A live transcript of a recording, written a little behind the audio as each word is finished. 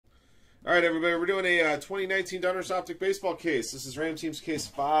All right, everybody, we're doing a 2019 Donruss Optic baseball case. This is Ram Team's case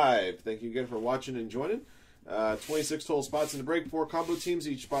 5. Thank you again for watching and joining. 26 total spots in the break, 4 combo teams.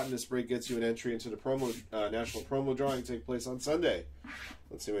 Each spot in this break gets you an entry into the promo national promo drawing take place on Sunday.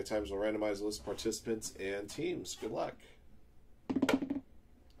 Let's see how many times we'll randomize the list of participants and teams. Good luck. All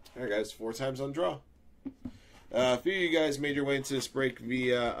right, guys, 4 times on draw. A few of you guys made your way into this break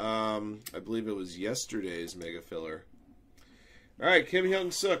via, I believe it was yesterday's Mega Filler. All right, Kim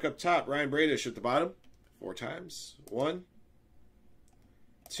Hyung-suk up top, Ryan Bradish at the bottom. 4 times. 1,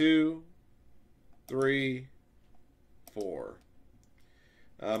 2, 3, 4.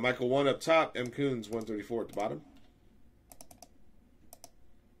 Michael 1 up top, M. Coons 134 at the bottom.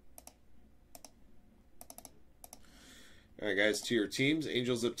 All right, guys, to your teams.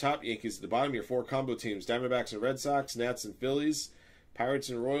 Angels up top, Yankees at the bottom. Your 4 combo teams, Diamondbacks and Red Sox, Nats and Phillies, Pirates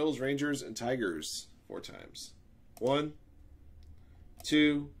and Royals, Rangers and Tigers. 4 times. 1,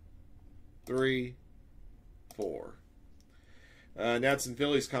 2, 3, 4. Nats and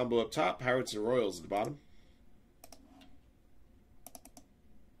Phillies combo up top, Pirates and Royals at the bottom.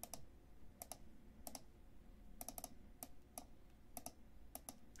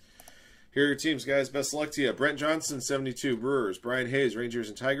 Here are your teams, guys. Best of luck to you. Brent Johnson, 72, Brewers. Brian Hayes, Rangers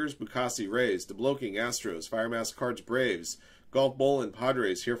and Tigers. Bukasi, Rays. DeBloking, Astros. Fire Mask Cards, Braves. Golf Bolin,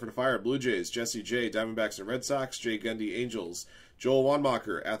 Padres. Here for the Fire, Blue Jays. Jesse J, Diamondbacks and Red Sox. Jay Gundy, Angels. Joel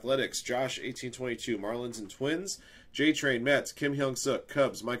Wanmacher, Athletics. Josh, 1822, Marlins and Twins. J-Train, Mets. Kim Hyung-suk,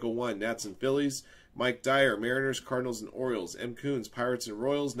 Cubs. Michael 1, Nats and Phillies. Mike Dyer, Mariners, Cardinals and Orioles. M. Coons, Pirates and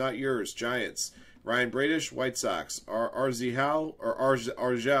Royals. Not yours, Giants. Ryan Bradish, White Sox. Arjao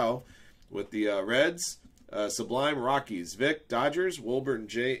with the Reds. Sublime, Rockies. Vic, Dodgers. Wilburn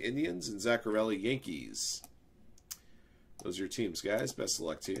J, Indians. And Zaccarelli, Yankees. Those are your teams, guys. Best of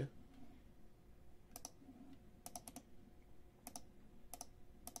luck to you.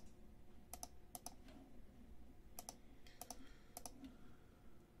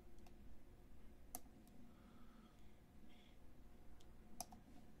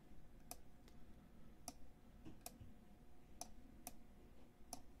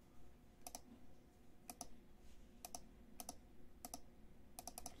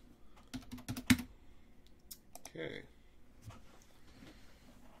 Okay.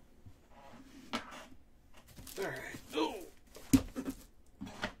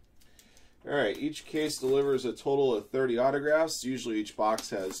 All right, each case delivers a total of 30 autographs. Usually each box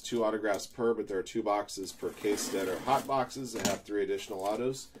has 2 autographs per, but there are 2 boxes per case that are hot boxes that have 3 additional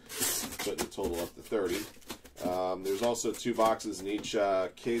autos, putting the total up to 30. There's also 2 boxes in each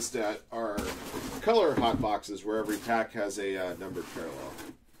case that are color hot boxes, where every pack has a numbered parallel.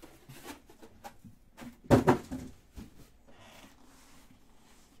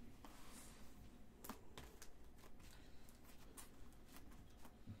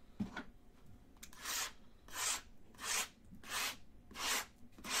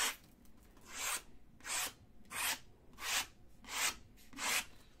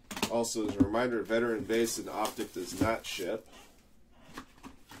 Also, as a reminder, Veteran Base and Optic does not ship.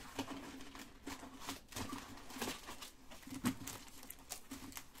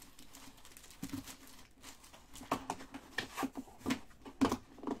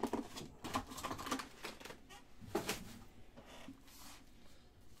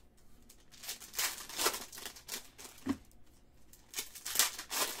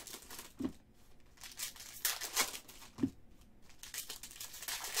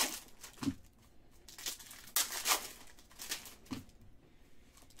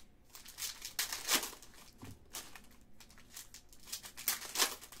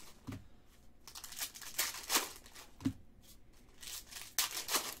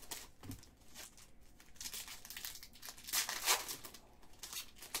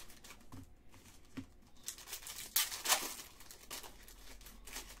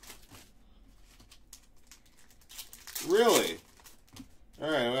 Really?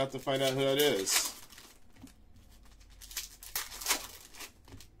 Alright, we'll have to find out who that is.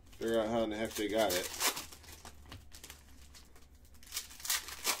 Figure out how in the heck they got it.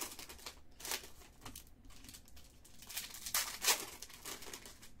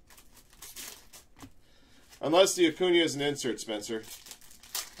 Unless the Acuna is an insert, Spencer.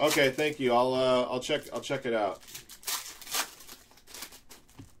 Okay, thank you. I'll check it out.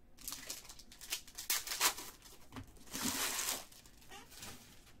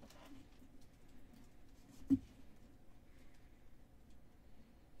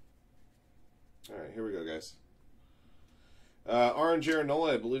 All right, here we go, guys. Orange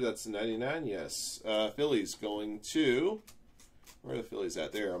Aranola, I believe that's the 99. Yes. Phillies going to... Where are the Phillies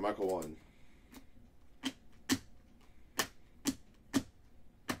at? There, Michael 1.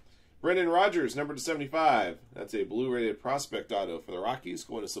 Brendan Rodgers, number to 75. That's a blue rated prospect auto for the Rockies,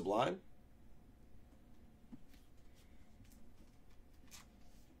 going to Sublime.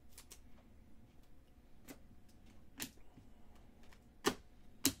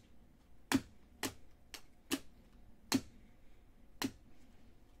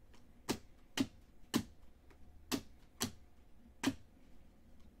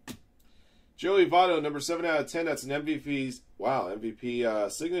 Joey Votto, number 7 out of 10. That's an MVP. Wow,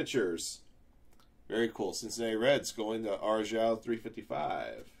 MVP signatures. Very cool. Cincinnati Reds going to Arjel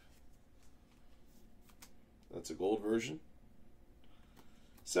 355. That's a gold version.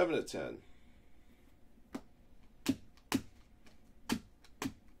 7 of 10.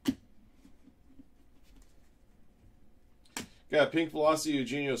 Got Pink Velocity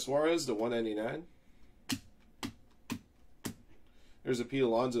Eugenio Suarez to 199. There's a Pete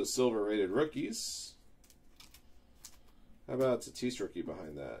Alonso silver rated rookies. How about Tatis rookie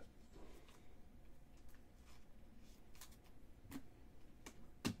behind that?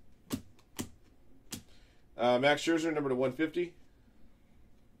 Max Scherzer, number to 150.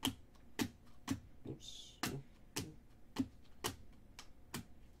 Oops.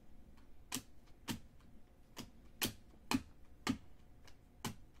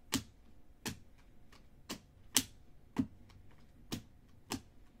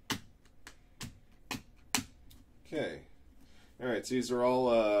 Okay. All right, so these are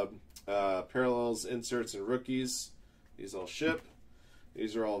all parallels, inserts, and rookies. These all ship.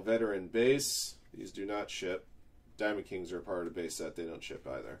 These are all veteran base. These do not ship. Diamond Kings are a part of the base set. They don't ship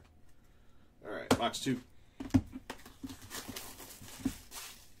either. All right, box 2.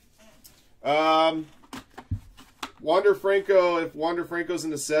 Wander Franco. If Wander Franco's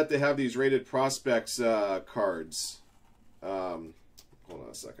in the set, they have these rated prospects cards. Hold on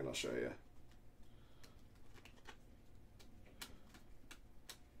a second. I'll show you.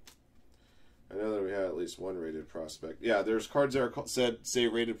 I know that we have at least one rated prospect. Yeah, there's cards that are say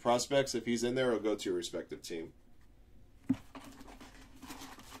rated prospects. If he's in there, it'll go to your respective team.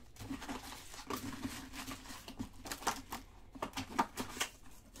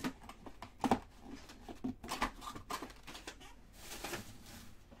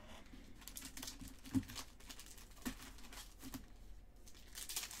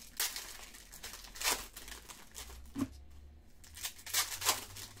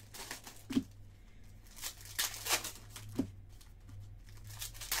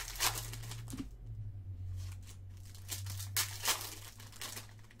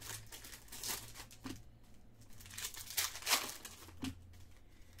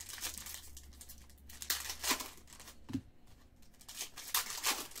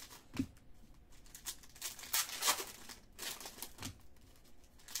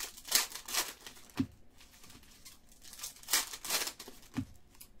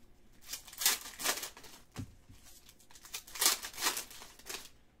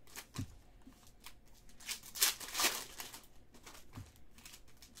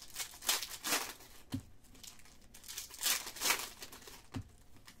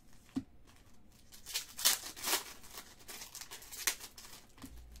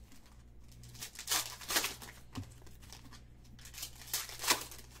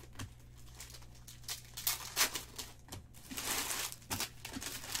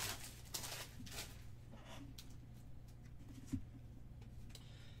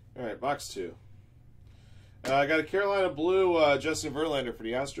 All right, box 2. I got a Carolina Blue Justin Verlander for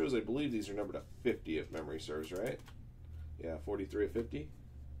the Astros. I believe these are numbered to 50 if memory serves right. Yeah, 43 of 50.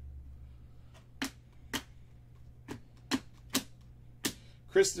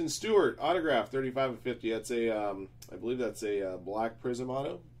 Kristen Stewart, autograph, 35 of 50. That's a, I believe that's a black Prism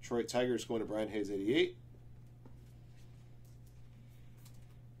auto. Detroit Tigers going to Brian Hayes, 88.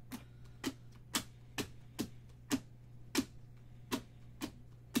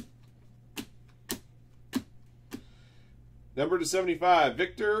 Number to 75,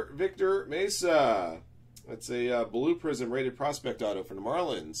 Victor Mesa. That's a blue Prism rated prospect auto for the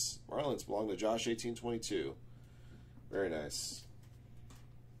Marlins. Marlins belong to Josh, 1822. Very nice.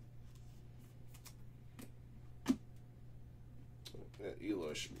 That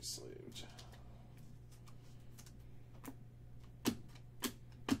Elo should be sleeved.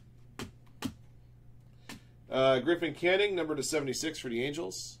 Griffin Canning, number to 76 for the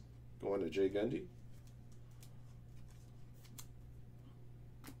Angels. Going to Jay Gundy.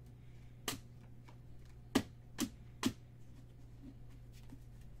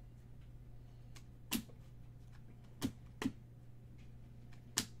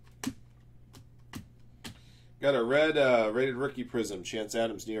 Got a red rated rookie Prism, Chance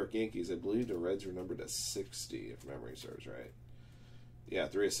Adams, New York Yankees. I believe the Reds were numbered to 60, if memory serves right. Yeah,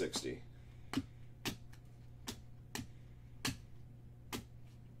 3 of 60.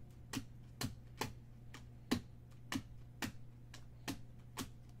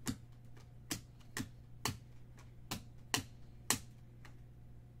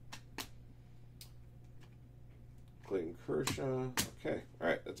 Clayton Kershaw. Okay. All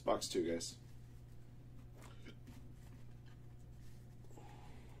right. That's box 2, guys.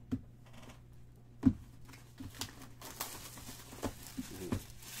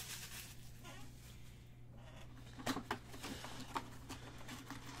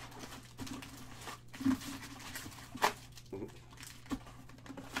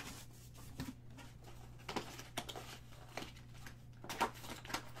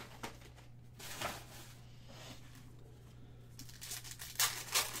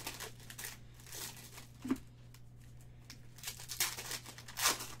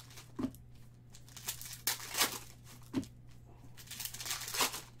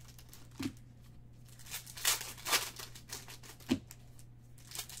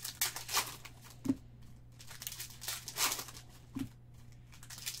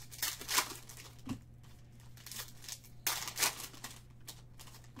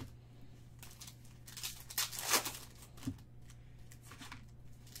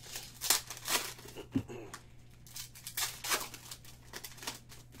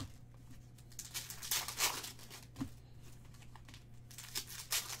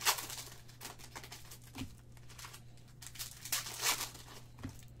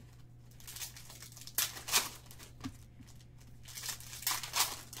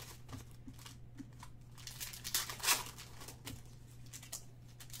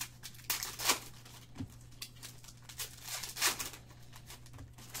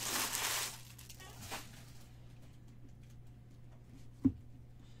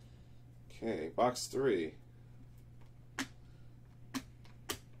 Okay, box 3.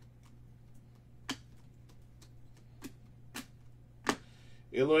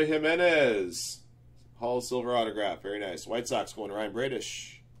 Eloy Jimenez. Hall of Silver autograph. Very nice. White Sox going to Ryan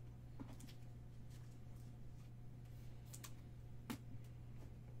Bradish.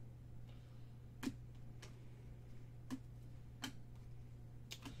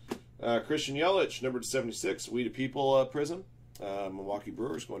 Christian Yelich, number 76. We the People Prism. Milwaukee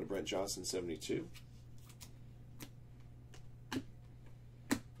Brewers going to Brent Johnson, 72.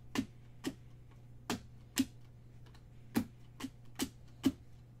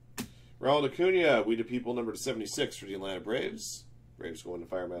 Ronald Acuna, We the People, number 76 for the Atlanta Braves. Braves going to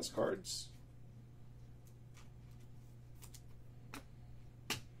Fire Mask Cards.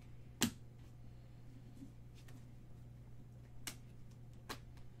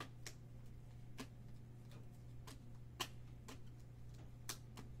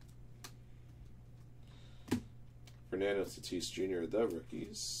 Fernando Tatis Jr., the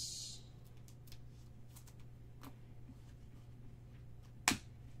rookies.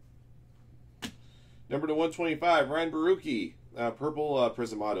 Number to 125, Ryan Barucki, purple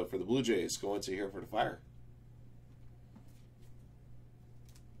Prism Auto for the Blue Jays, going to here for the Fire.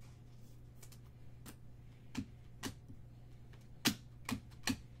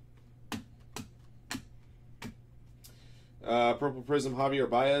 Purple Prism Javier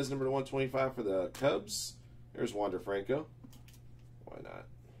Baez, number to 125 for the Cubs. There's Wander Franco. Why not?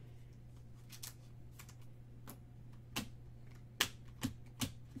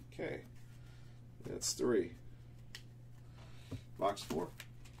 Okay. That's 3. Box 4.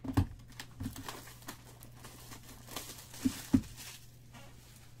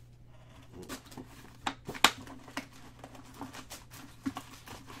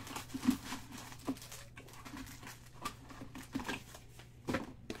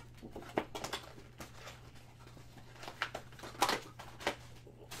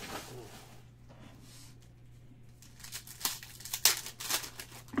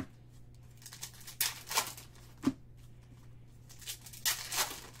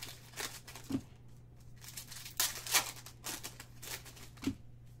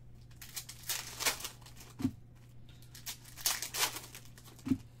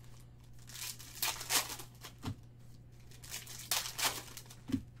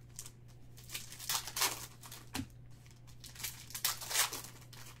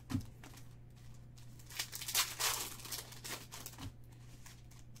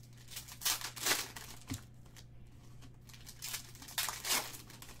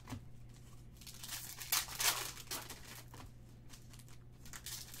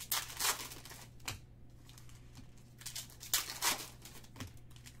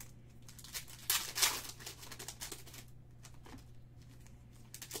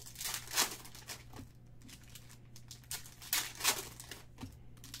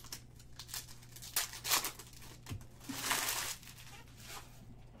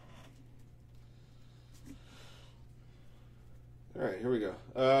 All right, here we go.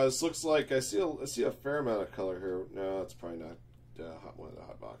 This looks like I see a fair amount of color here. No, it's probably not one of the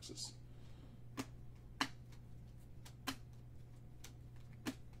hot boxes.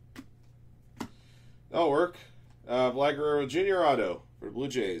 That'll work. Vlad Guerrero Jr. auto for the Blue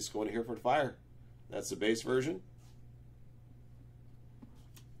Jays. Going to Hereford Fire. That's the base version.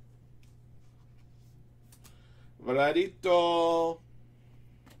 Vladito.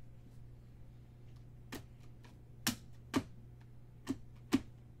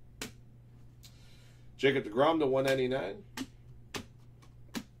 Jacob deGrom to 199.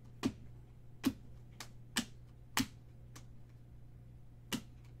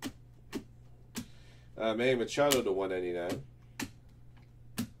 Manny Machado to 199.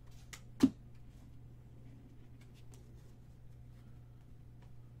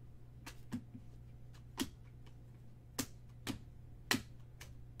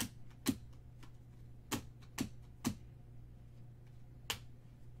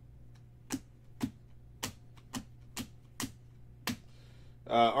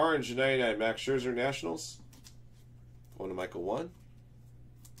 Orange 99, Max Scherzer, Nationals. Going to Michael 1.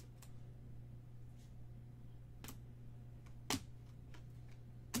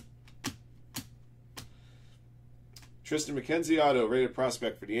 Tristan McKenzie auto, rated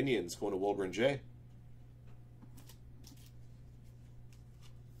prospect for the Indians. Going to Wilburn J.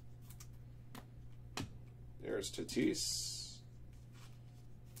 There's Tatis.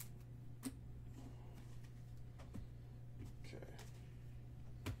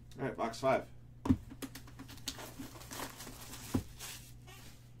 All right, box 5.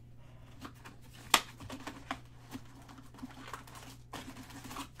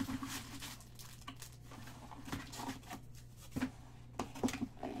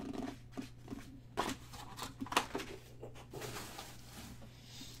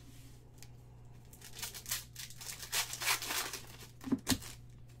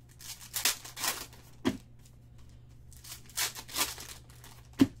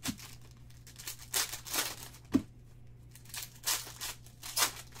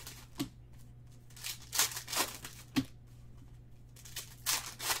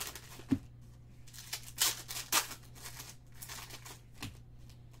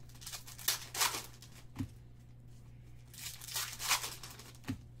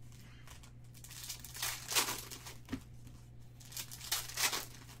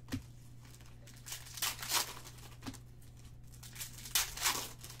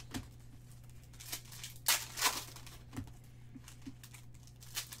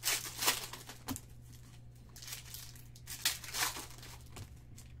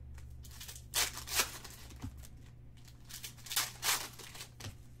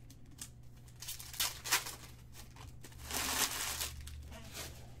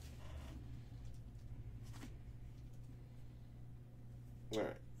 All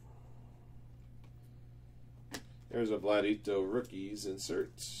right. There's a Vladito Rookies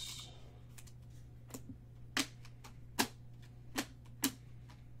insert.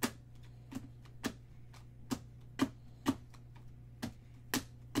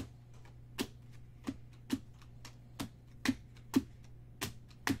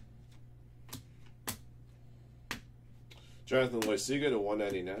 Jonathan Loisiga to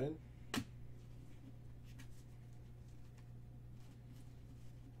 199.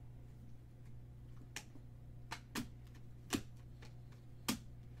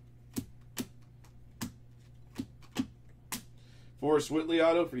 Forrest Whitley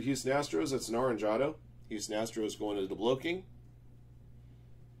auto for the Houston Astros. That's an orange auto. Houston Astros going to the Bloking.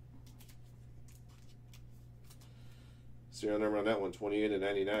 Serial number on that one, 28 and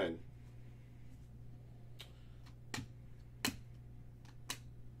 99.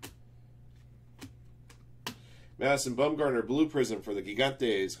 Madison Bumgarner Blue Prism for the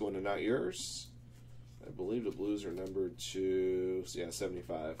Gigantes going to Not Yours. I believe the Blues are numbered to, yeah,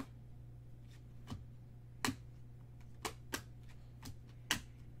 75.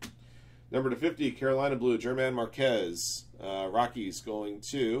 Number to 50, Carolina Blue, German Marquez. Rockies going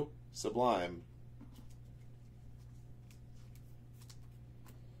to Sublime.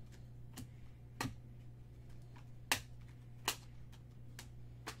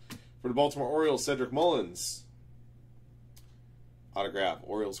 For the Baltimore Orioles, Cedric Mullins. Autograph.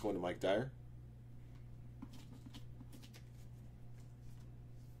 Orioles going to Mike Dyer.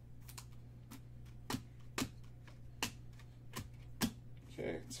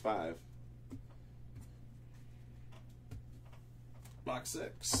 Okay, it's 5. Box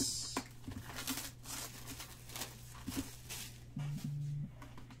 6.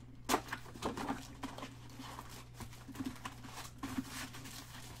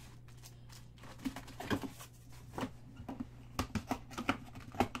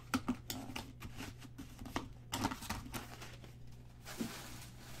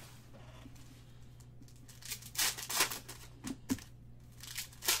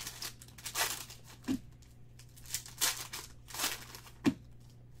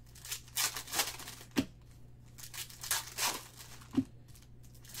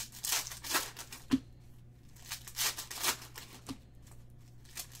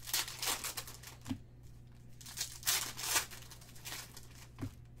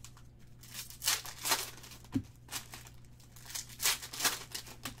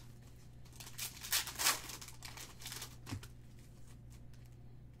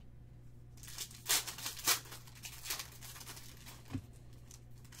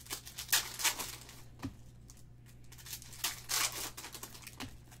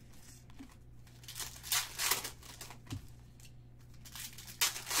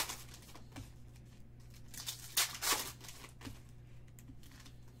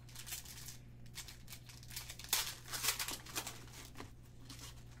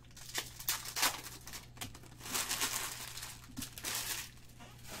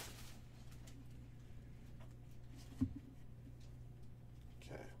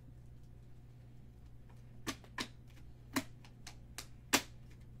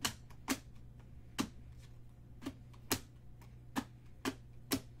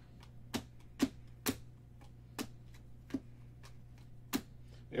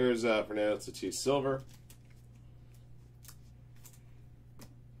 Here's Fernando Tatis Silver.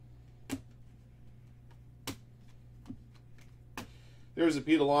 There's a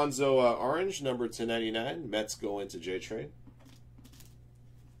Pete Alonso orange, number 299. Mets go into J-Train.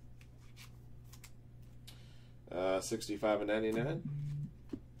 65 and 99.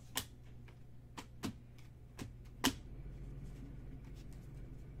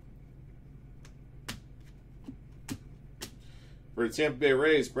 For the Tampa Bay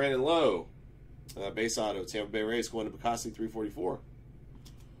Rays, Brandon Lowe. Base auto, Tampa Bay Rays going to Bacassi, 344.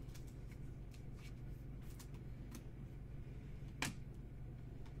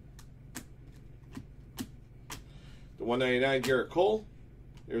 The 199 Garrett Cole.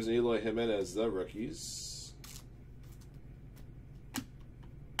 There's an Eloy Jimenez, the rookies.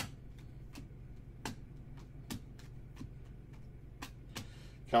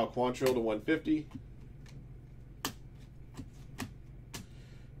 Cal Quantrill to 150.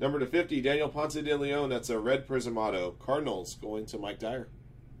 Number to 50, Daniel Ponce de Leon. That's a red prism auto. Cardinals going to Mike Dyer.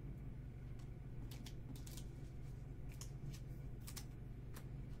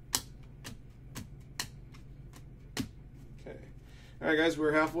 Okay. All right, guys,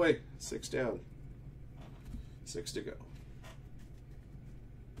 we're halfway. 6 down. 6 to go.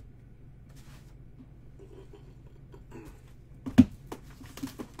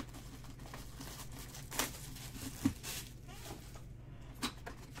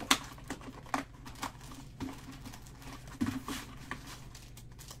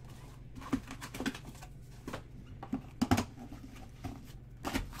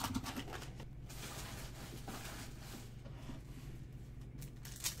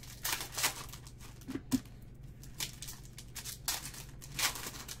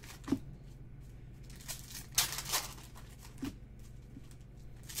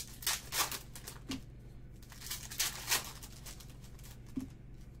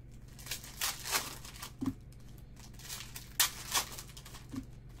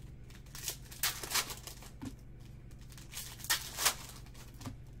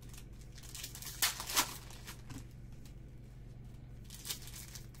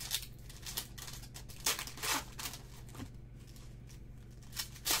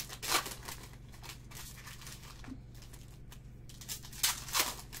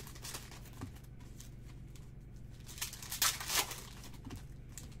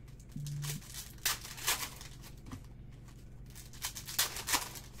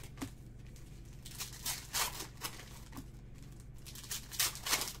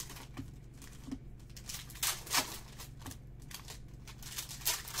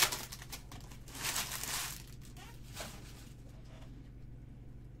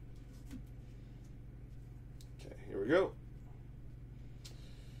 Here we go.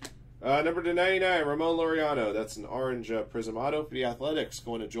 Number to 99, Ramon Laureano. That's an orange prism auto for the Athletics,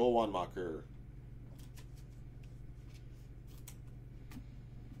 going to Joel Wanmacher.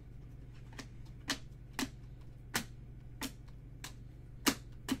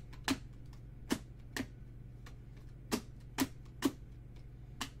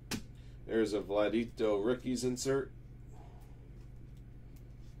 There's a Vladito rookies insert.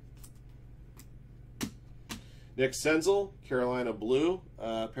 Nick Senzel, Carolina Blue,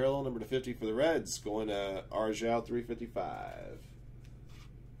 parallel number to 50 for the Reds, going to Arjau, 355.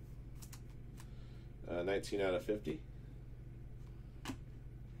 19 out of 50.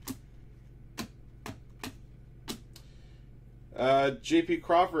 J.P.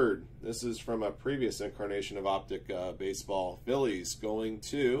 Crawford, this is from a previous incarnation of Optic Baseball. Phillies going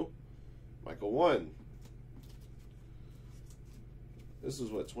to Michael 1. This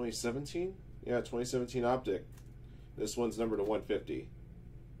is what, 2017? Yeah, 2017 Optic. This one's number to 150.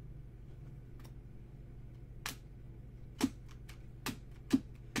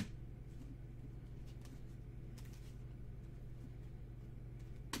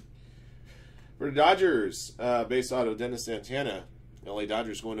 For the Dodgers, base auto Dennis Santana. LA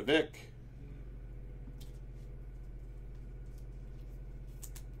Dodgers going to Vic.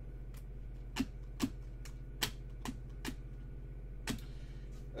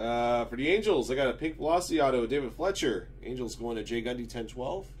 For the Angels, I got a pink velocity auto, David Fletcher. Angels going to Jay Gundy,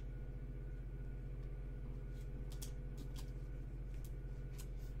 1012.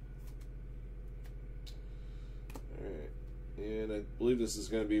 All right, and I believe this is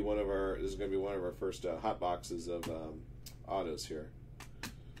going to be one of our first hot boxes of autos here.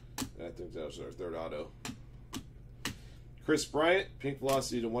 I think that was our third auto. Chris Bryant, pink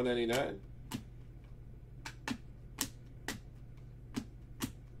velocity to 199.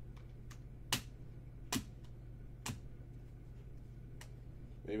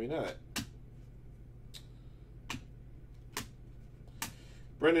 Maybe not.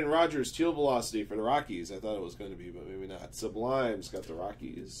 Brendan Rodgers, teal velocity for the Rockies. I thought it was going to be, but maybe not. Sublime's got the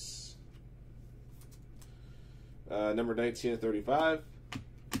Rockies. Number 19 of 35.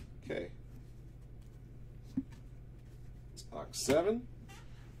 Okay. It's box 7.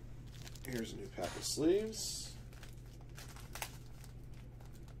 Here's a new pack of sleeves.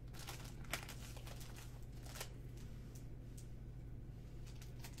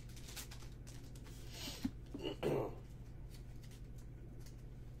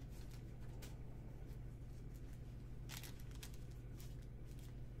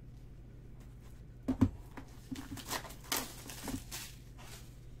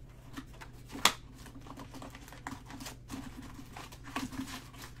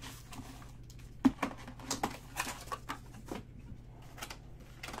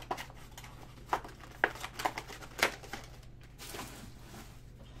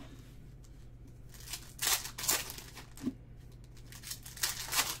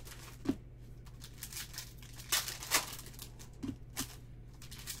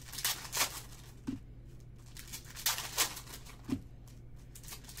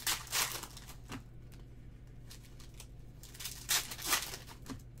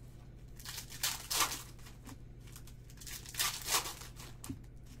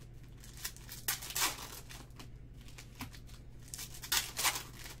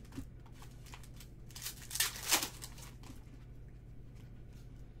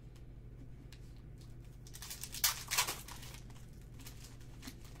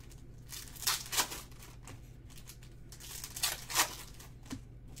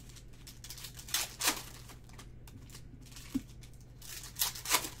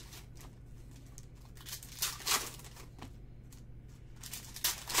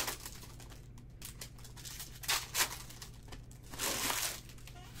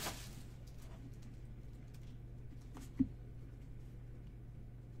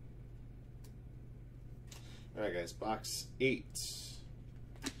 All right, guys, box 8.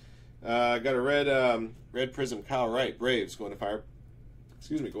 Got a red prism. Kyle Wright, Braves, going to fire.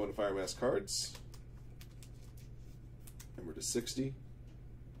 Excuse me, going to Fire Mask cards. Number to 60.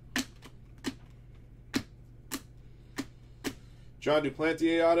 John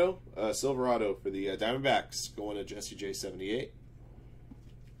Duplantier auto, silver auto for the Diamondbacks, going to Jesse J 78.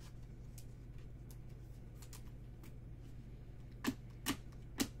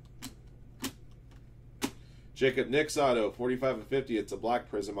 Jacob Nix auto, 45 of 50. It's a black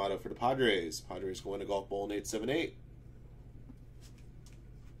prism auto for the Padres. Padres going to Golf Bowl in 878.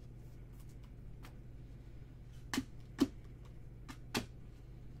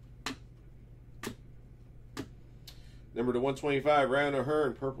 Number to 125, Ryan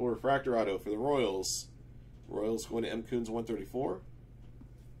O'Hearn, purple refractor auto for the Royals. Royals going to M. Coons 134.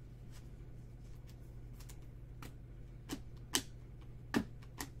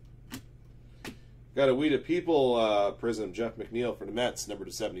 Got a We the People prism, Jeff McNeil for the Mets, number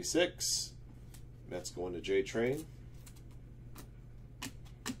to 76. Mets going to J Train.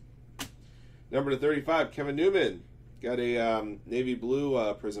 Number to 35, Kevin Newman. Got a navy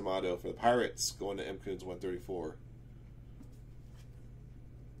blue prism auto for the Pirates, going to M. Coons 134.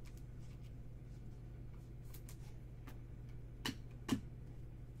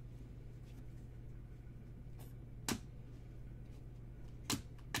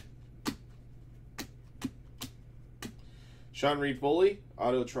 Sean Reed Foley,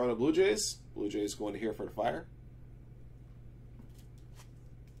 auto Toronto Blue Jays. Blue Jays going to here for the Fire.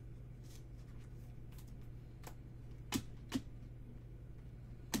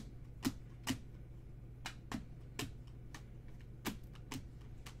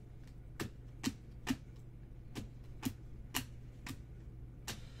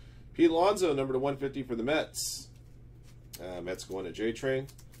 Pete Alonso, number to 150 for the Mets. Mets going to J Train.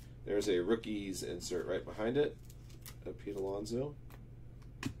 There's a rookies insert right behind it of Pete Alonso.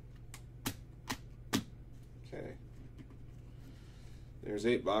 Okay. There's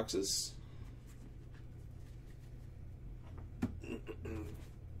 8 boxes.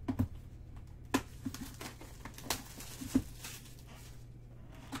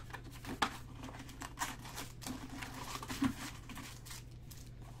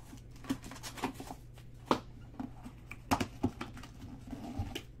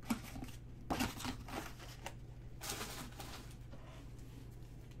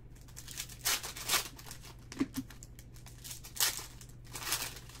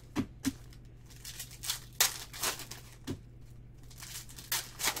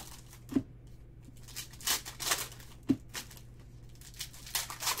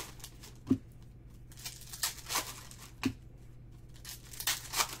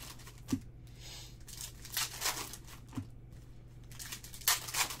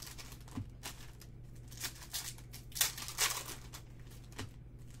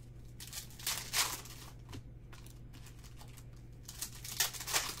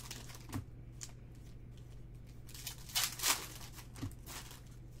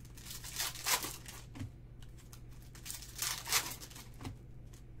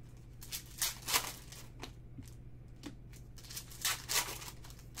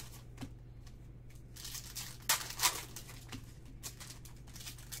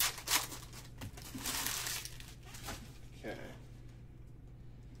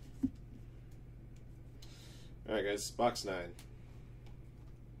 All right, guys. Box 9.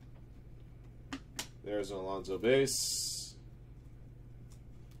 There's an Alonso base.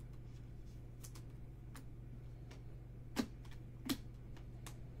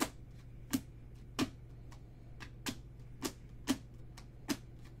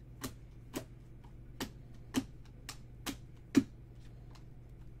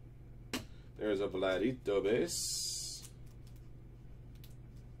 There's a Vladito base.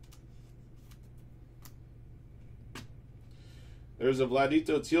 There's a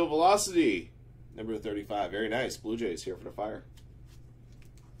Vladito Teal Velocity, number 35. Very nice. Blue Jays here for the Fire.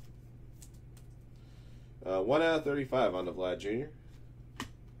 1 out of 35 on the Vlad Jr.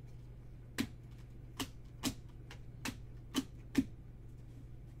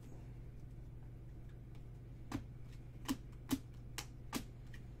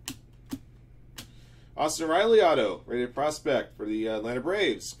 Austin Riley auto, rated prospect for the Atlanta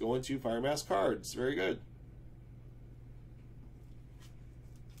Braves, going to Fire Mask Cards. Very good.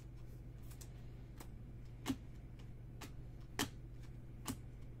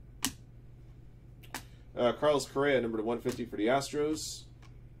 Carlos Correa, number 150 for the Astros.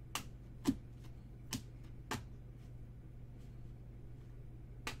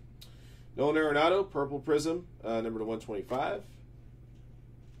 Nolan Arenado, Purple Prism, number 125.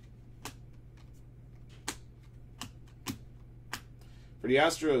 For the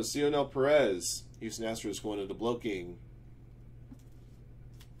Astros, Cionel Perez. Houston Astros going into Bloking.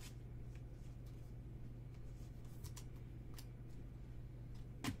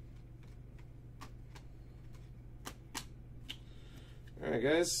 All right,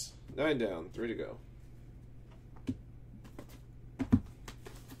 guys. 9 down, 3 to go.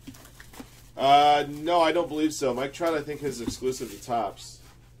 No, I don't believe so. Mike Trout, I think, is exclusive to Topps.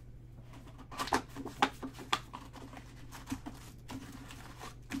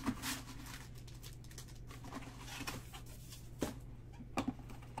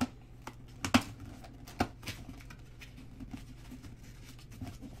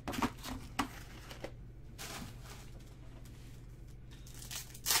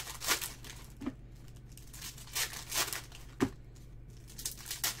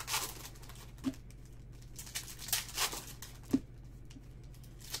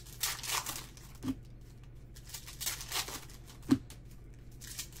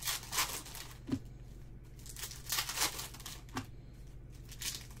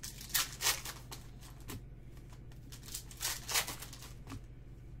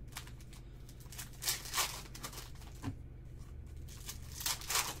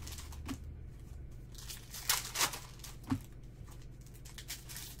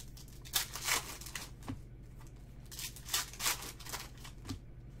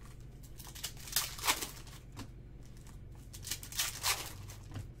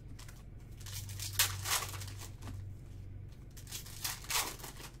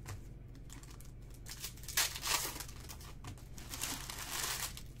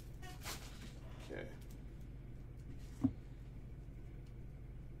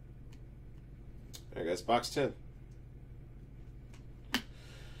 All right, guys, box 10.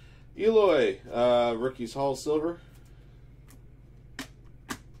 Eloy, Rookies Hall Silver.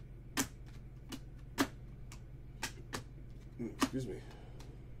 Excuse me.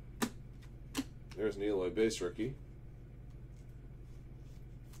 There's an Eloy base rookie.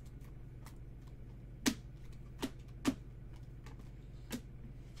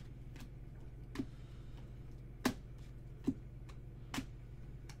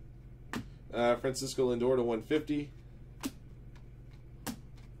 Francisco Lindor to 150.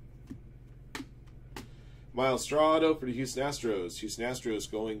 Miles Straw auto for the Houston Astros. Houston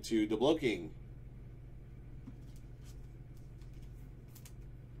Astros going to DeBloking.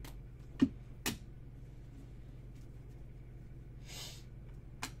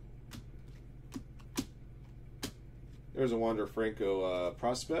 There's a Wander Franco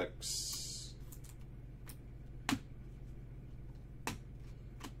prospects.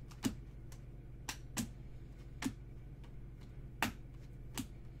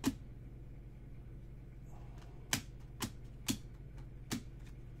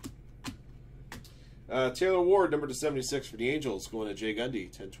 Taylor Ward, number 76 for the Angels, going to Jay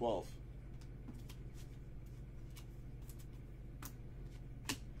Gundy, 10-12.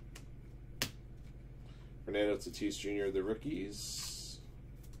 Fernando Tatis Jr., the Rookies.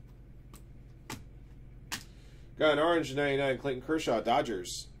 Got an orange 99, Clayton Kershaw,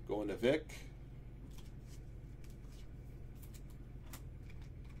 Dodgers, going to Vic.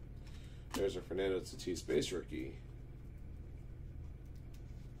 There's a Fernando Tatis base rookie.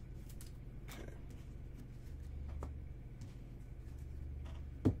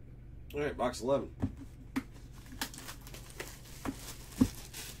 All right, box 11.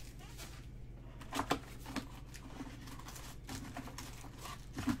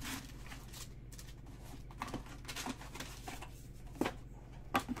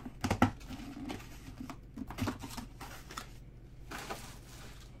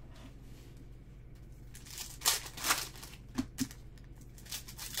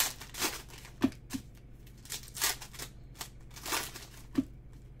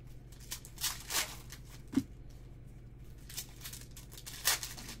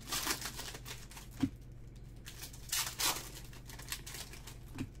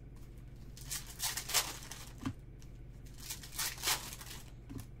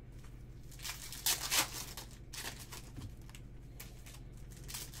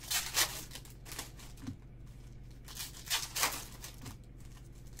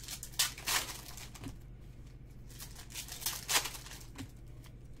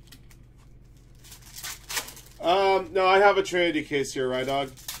 No, I have a Trinity case here, right,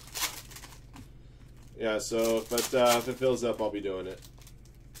 dog? Yeah, so if it fills up, I'll be doing it.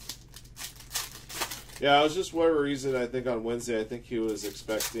 Yeah, I was just whatever reason, I think on Wednesday, I think he was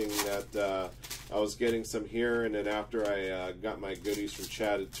expecting that I was getting some here, and then after I got my goodies from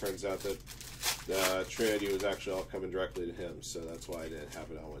Chad, it turns out that Trinity was actually all coming directly to him, so that's why I didn't have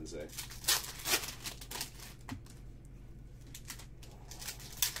it on Wednesday.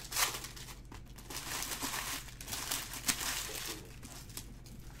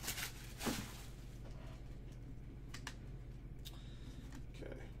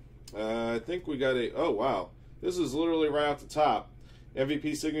 I think we got a... Oh, wow. This is literally right off the top.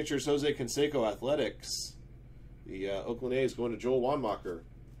 MVP signatures, Jose Canseco, Athletics. The Oakland A's going to Joel Wanmacher.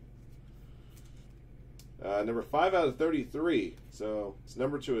 Number 5 out of 33. So, it's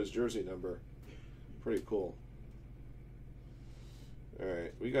number 2 his jersey number. Pretty cool.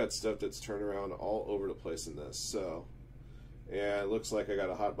 Alright, we got stuff that's turned around all over the place in this. So, and it looks like I got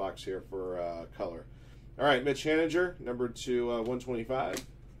a hot box here for color. Alright, Mitch Haniger, number 2, 125.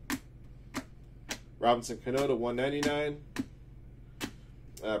 Robinson Cano to 199.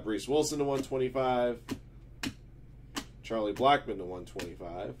 Brees Wilson to 125. Charlie Blackmon to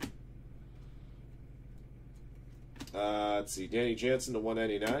 125. Let's see, Danny Jansen to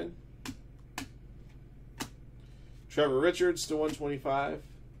 199. Trevor Richards to 125.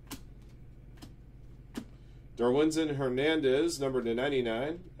 Darwinzon Hernandez, numbered to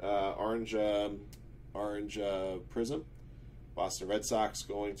 99. Orange Prism. Boston Red Sox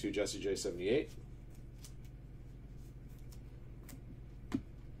going to Jesse J. 78.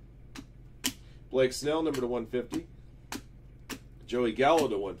 Blake Snell, number to 150. Joey Gallo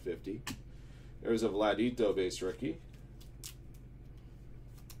to 150. There's a Vladito base rookie.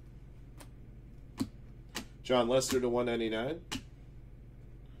 John Lester to 199.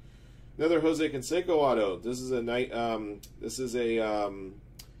 Another Jose Canseco auto. This is a night. This is a.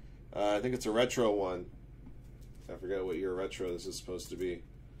 I think it's a retro one. I forget what year retro this is supposed to be.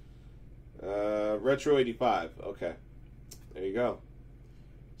 Retro 85. Okay, there you go.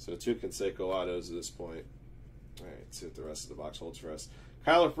 So 2 Canseco autos at this point. All right, let's see what the rest of the box holds for us.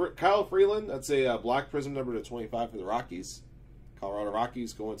 Kyle Freeland, that's a black prism number to 25 for the Rockies. Colorado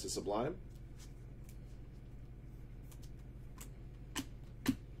Rockies going to Sublime.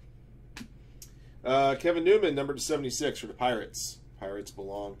 Kevin Newman, number to 76 for the Pirates. Pirates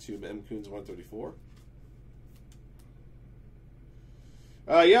belong to M. Coons 134.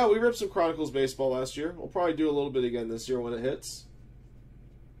 Yeah, we ripped some Chronicles baseball last year. We'll probably do a little bit again this year when it hits.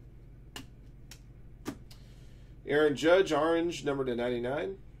 Aaron Judge, orange, number to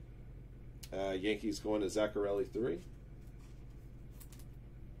 99. Yankees going to Zaccarelli 3.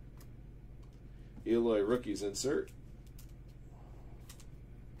 Eloy rookies insert.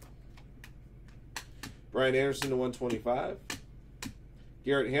 Brian Anderson to 125.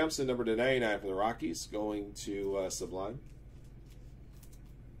 Garrett Hampson, number to 99 for the Rockies, going to Sublime.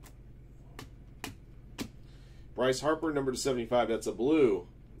 Bryce Harper, number to 75. That's a blue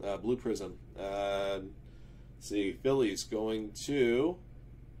prism. Let's see, Phillies going to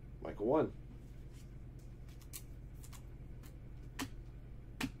Michael 1.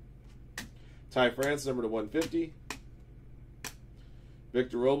 Ty France, number to 150.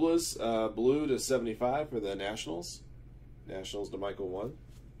 Victor Robles, blue to 75 for the Nationals. Nationals to Michael 1.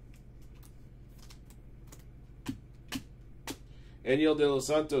 Aniel De Los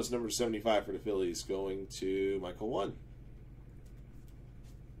Santos, number 75 for the Phillies, going to Michael 1.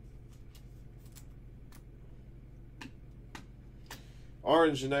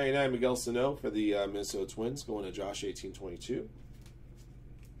 Orange to 99, Miguel Sano for the Minnesota Twins, going to Josh 1822.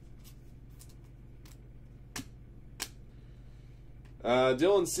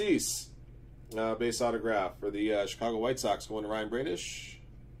 Dylan Cease, base autograph for the Chicago White Sox, going to Ryan Bradish.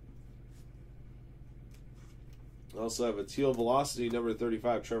 Also have a teal velocity, number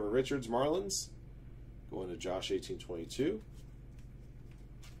 35, Trevor Richards, Marlins, going to Josh 1822.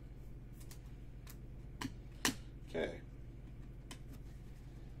 Okay.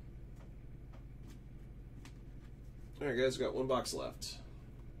 All right, guys, got one box left.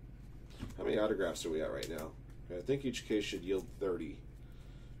 How many autographs are we at right now? Okay, I think each case should yield 30.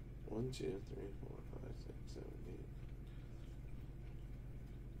 1, 2, 3, 4, 5, 6, 7, 8.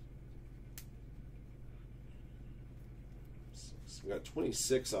 We got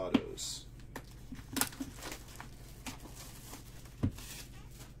 26 autos.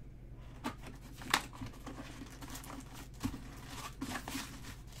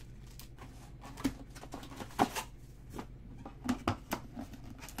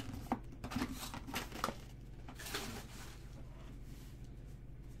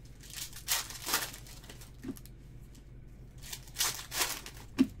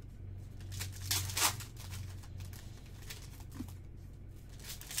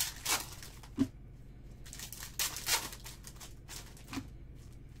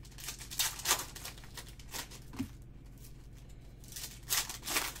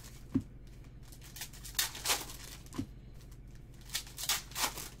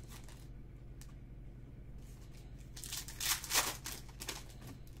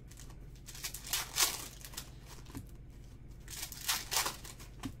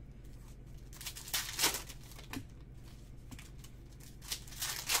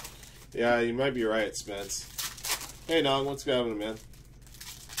 Yeah, you might be right, Spence. Hey, Nong, what's going on, man?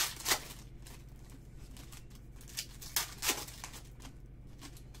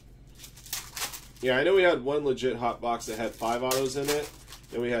 Yeah, I know we had one legit hot box that had 5 autos in it.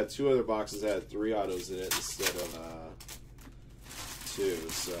 Then we had 2 other boxes that had 3 autos in it instead of 2.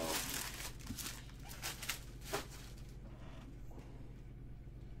 So,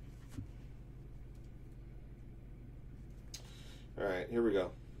 all right, here we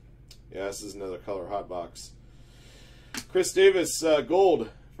go. Yeah, this is another color hot box. Chris Davis, gold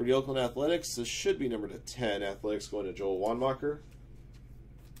for the Oakland Athletics. This should be number 10. Athletics going to Joel Wanmacher.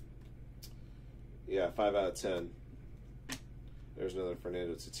 Yeah, 5 out of 10. There's another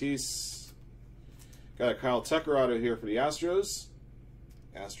Fernando Tatis. Got a Kyle Tucker auto here for the Astros.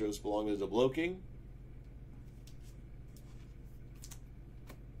 Astros belong to the Blow King.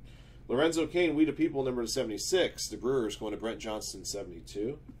 Lorenzo Cain, We the People, number 76. The Brewers going to Brent Johnston,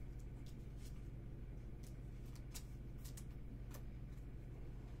 72.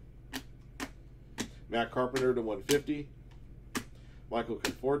 Matt Carpenter to 150. Michael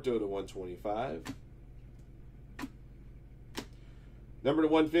Conforto to 125. Number to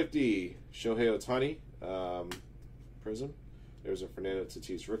 150, Shohei Ohtani, Prism. There's a Fernando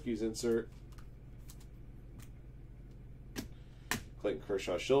Tatis Rookies insert. Clayton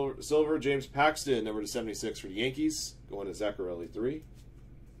Kershaw Silver. James Paxton, number to 76 for the Yankees. Going to Zaccarelli 3.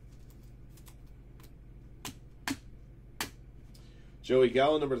 Joey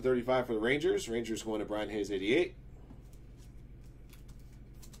Gallo, number to 35 for the Rangers. Rangers going to Brian Hayes 88.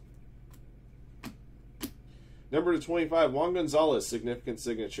 Number to 25, Juan Gonzalez, Significant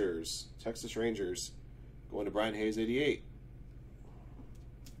Signatures. Texas Rangers going to Brian Hayes 88.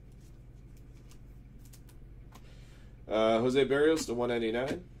 Jose Barrios to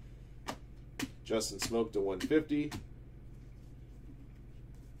 199. Justin Smoke to 150.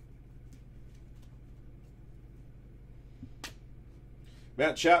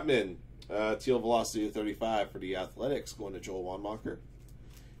 Matt Chapman, Teal Velocity to 35 for the Athletics, going to Joel Wanmacher.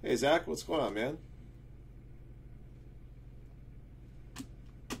 Hey, Zach, what's going on, man?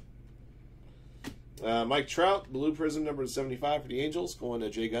 Mike Trout, Blue Prism, number 75 for the Angels, going to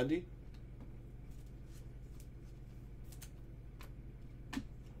Jay Gundy.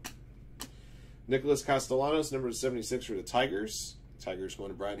 Nicholas Castellanos, number 76 for the Tigers. Tigers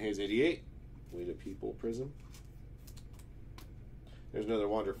going to Brian Hayes 88. We the People Prism. There's another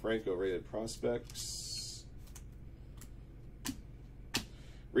Wander Franco rated prospects.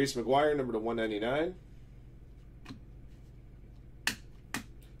 Reese McGuire, number to 199.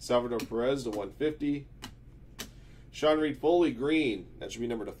 Salvador Perez to 150. Sean Reed Foley green. That should be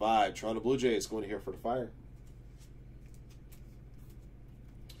number to 5. Toronto Blue Jays going here for the Fire.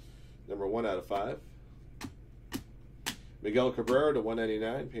 Number 1 out of 5. Miguel Cabrera to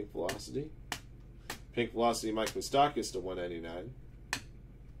 199. Pink Velocity. Pink Velocity Mike Moustakas to 199.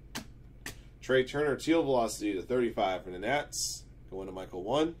 Trey Turner Teal Velocity to 35 for the Nats. Going to Michael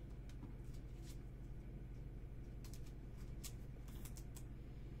 1.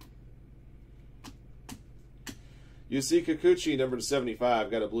 UC Kikuchi, number to 75,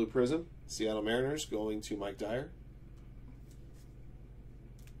 got a blue prism. Seattle Mariners going to Mike Dyer.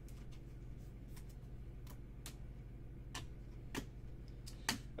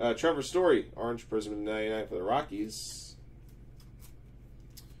 Trevor Story, orange prism to 99 for the Rockies.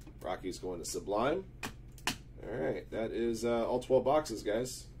 Rockies going to Sublime. All right, that is all 12 boxes,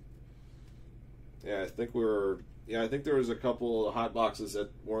 guys. Yeah, I think I think there was a couple of hot boxes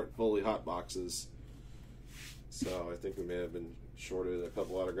that weren't fully hot boxes. So I think we may have been shorted a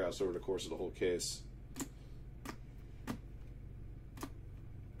couple autographs over the course of the whole case.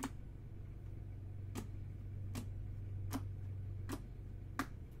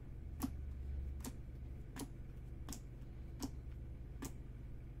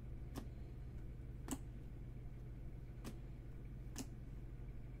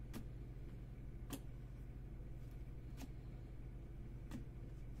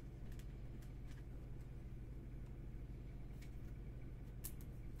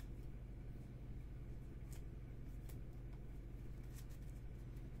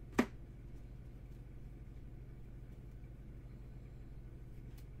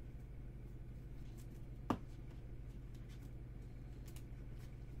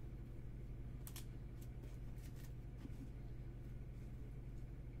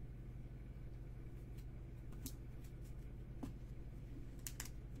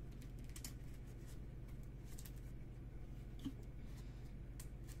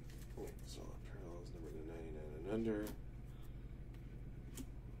 So parallels number to 99 and under.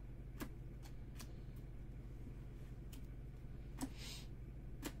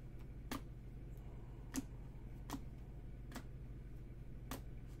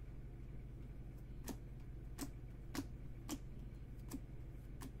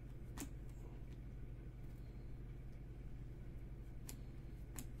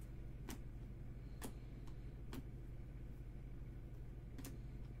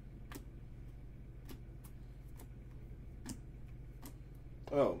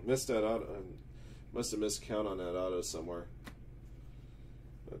 Oh, missed that auto. Must have missed count on that auto somewhere.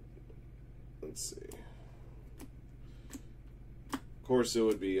 Let's see. Of course, it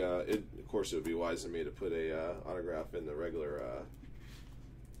would be. Of course, it would be wise of me to put a autograph in the regular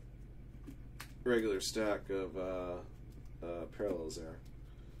stack of parallels there.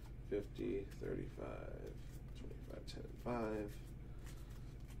 50, 35, 25, 10, 5.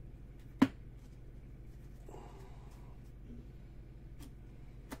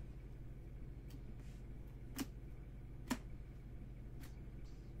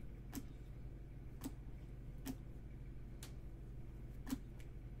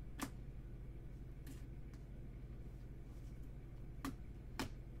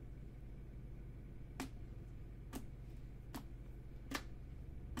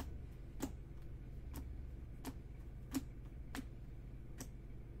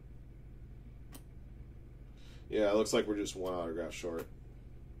 Yeah, it looks like we're just one autograph short.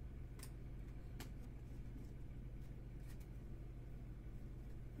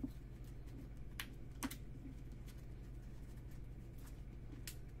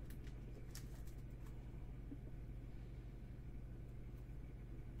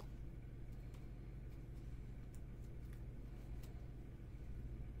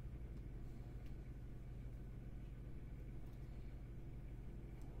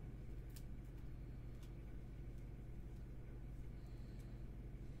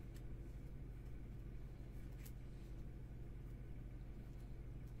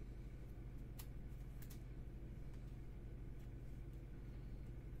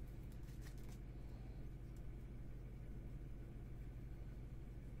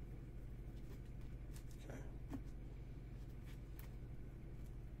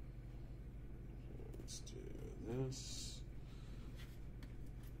 Let's do this.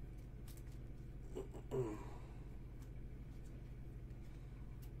 Okay.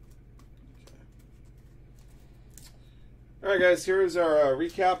 All right, guys, here's our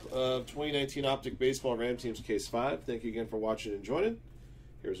recap of 2019 Optic Baseball Ram Teams Case 5. Thank you again for watching and joining.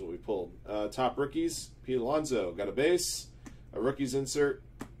 Here's what we pulled. Top rookies, Pete Alonso got a base, a rookies insert,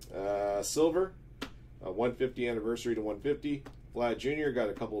 silver, a 150 anniversary to 150. Vlad Jr. got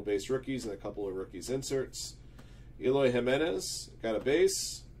a couple of base rookies and a couple of rookies inserts. Eloy Jimenez got a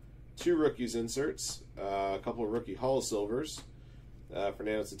base, 2 rookies inserts, a couple of rookie Hall Silvers.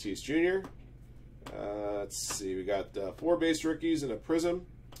 Fernando Tatis Jr. Let's see, we got 4 base rookies and a prism.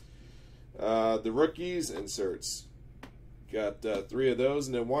 The rookies inserts, got 3 of those,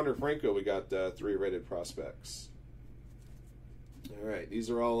 and then Wander Franco, we got 3 rated prospects. All right, these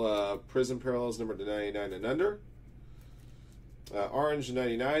are all prism parallels numbered to 99 and under. Orange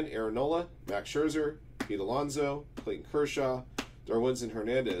 99, Aaron Nola, Max Scherzer, Pete Alonso, Clayton Kershaw, Darwinzon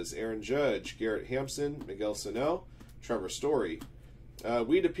Hernandez, Aaron Judge, Garrett Hampson, Miguel Sano, Trevor Story.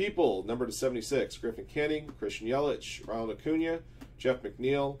 We the People, number to 76, Griffin Canning, Christian Yelich, Ronald Acuna, Jeff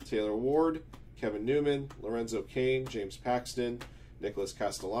McNeil, Taylor Ward, Kevin Newman, Lorenzo Cain, James Paxton, Nicholas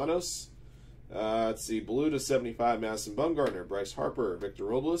Castellanos. Let's see, Blue to 75, Madison Bumgarner, Bryce Harper, Victor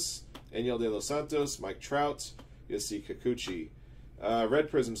Robles, Eniel De Los Santos, Mike Trout, Yossi Kikuchi. Red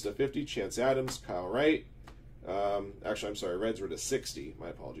Prisms to 50, Chance Adams, Kyle Wright. Actually, I'm sorry, Reds were to 60. My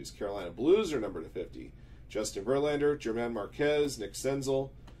apologies. Carolina Blues are numbered to 50. Justin Verlander, German Marquez, Nick Senzel.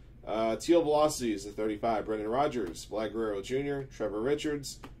 Teal Velocities to 35, Brendan Rodgers, Vlad Guerrero Jr., Trevor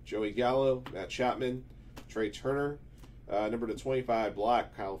Richards, Joey Gallo, Matt Chapman, Trey Turner. Number to 25,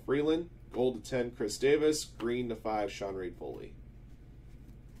 Black, Kyle Freeland. Gold to 10, Chris Davis. Green to 5, Sean Reed Foley.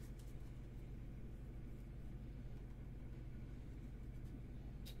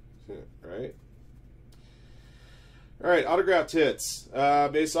 Right. All right, autographed hits.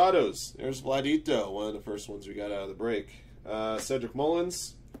 Base autos. There's Vladito, one of the first ones we got out of the break. Cedric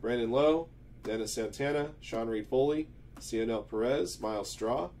Mullins, Brandon Lowe, Dennis Santana, Sean Reed Foley, Cionel Perez, Miles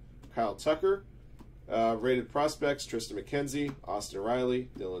Straw, Kyle Tucker. Rated prospects, Tristan McKenzie, Austin Riley,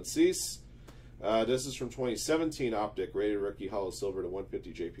 Dylan Cease. This is from 2017 Optic, rated rookie Hall Silver to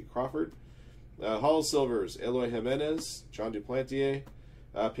 150, J.P. Crawford. Hall Silvers, Eloy Jimenez, John Duplantier.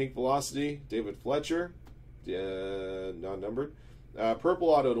 Pink Velocity, David Fletcher, non-numbered. Purple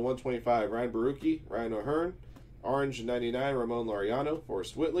Auto to 125, Ryan Barucki, Ryan O'Hearn. Orange 99, Ramon Laureano,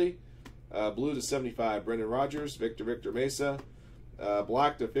 Forrest Whitley. Blue to 75, Brendan Rodgers, Victor Mesa.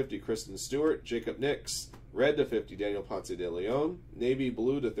 Black to 50, Kristen Stewart, Jacob Nix. Red to 50, Daniel Ponce de Leon. Navy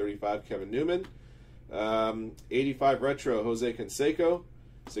Blue to 35, Kevin Newman. 85 Retro, Jose Canseco.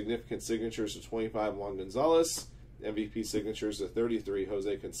 Significant signatures to 25, Juan Gonzalez. MVP signatures to 33,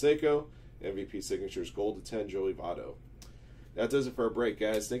 Jose Canseco. MVP signatures gold to 10, Joey Votto. That does it for our break,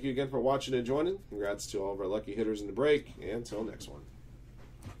 guys. Thank you again for watching and joining. Congrats to all of our lucky hitters in the break. And until next one.